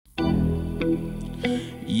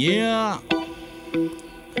Yeah.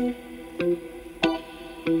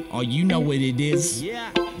 Oh, you know what it is. Yeah.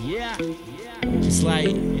 It's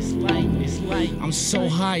like I'm so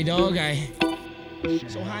high, dog.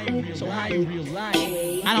 So high in real life.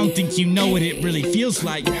 I don't think you know what it really feels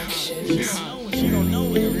like. You don't know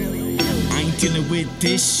what it really is. I ain't dealing with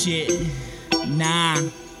this shit. Nah.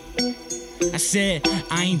 I said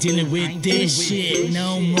I ain't dealing with this shit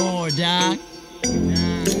no more, dog.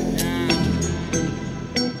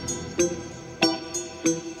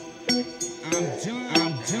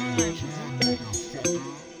 I'm done.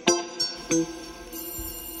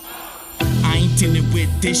 I ain't dealing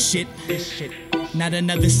with this shit. Not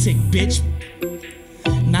another sick bitch.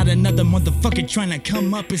 Not another motherfucker trying to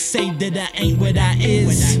come up and say that I ain't what I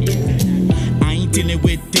is. I ain't dealing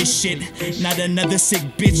with this shit. Not another sick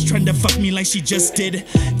bitch trying to fuck me like she just did.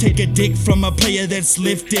 Take a dick from a player that's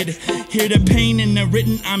lifted. Hear the pain in the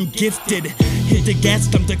written, I'm gifted. Hit the gas,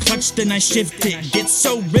 dump the clutch, then I shift it. Get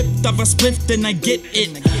so ripped off a spliff, then I get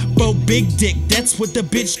it. Bo big dick, that's what the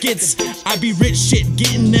bitch gets. I be rich shit,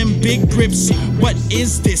 getting them big grips. What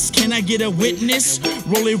is this? Can I get a witness?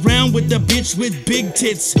 Roll around with the bitch with big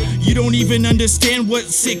tits. You don't even understand what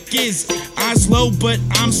sick is. Eyes low, but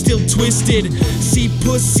I'm still twisted. See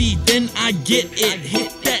pussy, then I get it.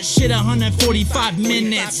 Hit that shit 145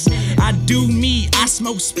 minutes. I do me, I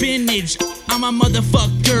smoke spinach. I'm a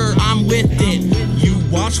motherfucker, I'm with it. You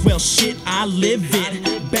watch, well shit, I live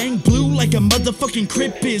it. Bang blue like a motherfucking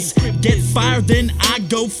crip is. Get fired, then I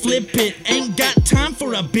go flip it. Ain't got time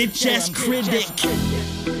for a bitch ass critic.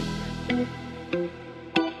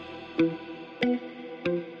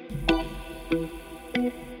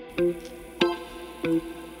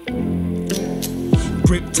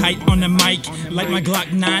 Grip tight on the mic, like my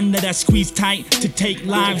Glock 9 that I squeeze tight to take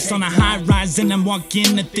lives on a high rise, and I'm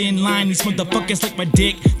walking a thin line. These motherfuckers like my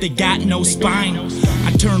dick, they got no spine.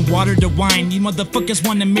 I turn water to wine. These motherfuckers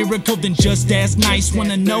want a miracle, then just as nice.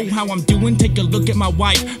 Wanna know how I'm doing? Take a look at my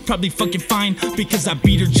wife. Probably fucking fine because I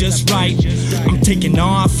beat her just right. I'm taking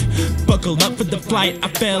off, buckle up for the flight. I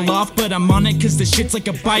fell off, but I'm on it cause the shit's like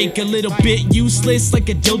a bike. A little bit useless, like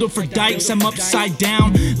a dildo for dykes. I'm upside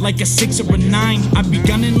down, like a 6 or a 9. I be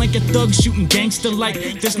gunning like a thug, shooting gangster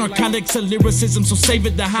like there's narcotics or lyricism, so save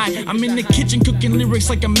it to hide. I'm in the kitchen cooking lyrics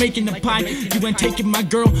like I'm making a pie. You ain't taking my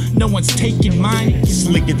girl, no one's taking mine.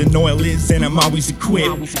 Slicker than oil is, and I'm always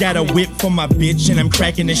equipped. Got a whip for my bitch, and I'm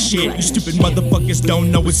cracking the shit. You stupid motherfuckers don't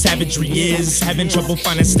know what savagery is. Having trouble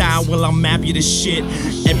finding style, well I'll map you the shit.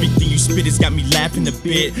 Everything you spit has got me laughing a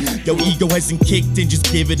bit. Your ego hasn't kicked in,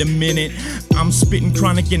 just give it a minute. I'm spitting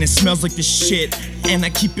chronic and it smells like the shit. And I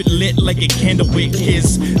keep it lit like a candle wick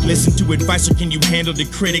is. Listen to advice or can you handle the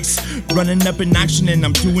critics? Running up an auction and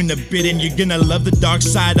I'm doing a bid, and you're gonna love the dark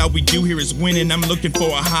side. All we do here is winning. I'm looking for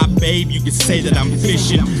a hot babe, you can say that I'm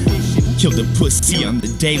fishing. Kill the pussy on the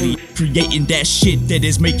daily, creating that shit that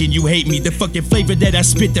is making you hate me. The fucking flavor that I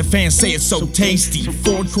spit, the fans say it's so tasty.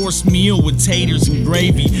 4-course meal with taters and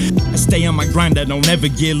gravy. I stay on my grind, I don't ever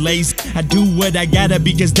get lazy. I do what I gotta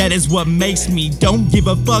because that is what makes me. Don't give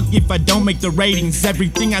a fuck if I don't make the ratings.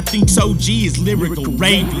 Everything I think's OG is lyrical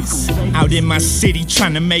rabies. Out in my city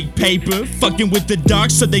trying to make paper, fucking with the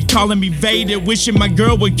dark so they calling me Vader. Wishing my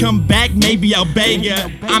girl would come back, maybe I'll beg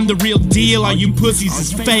her. I'm the real deal, all you pussies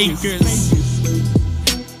is fakers.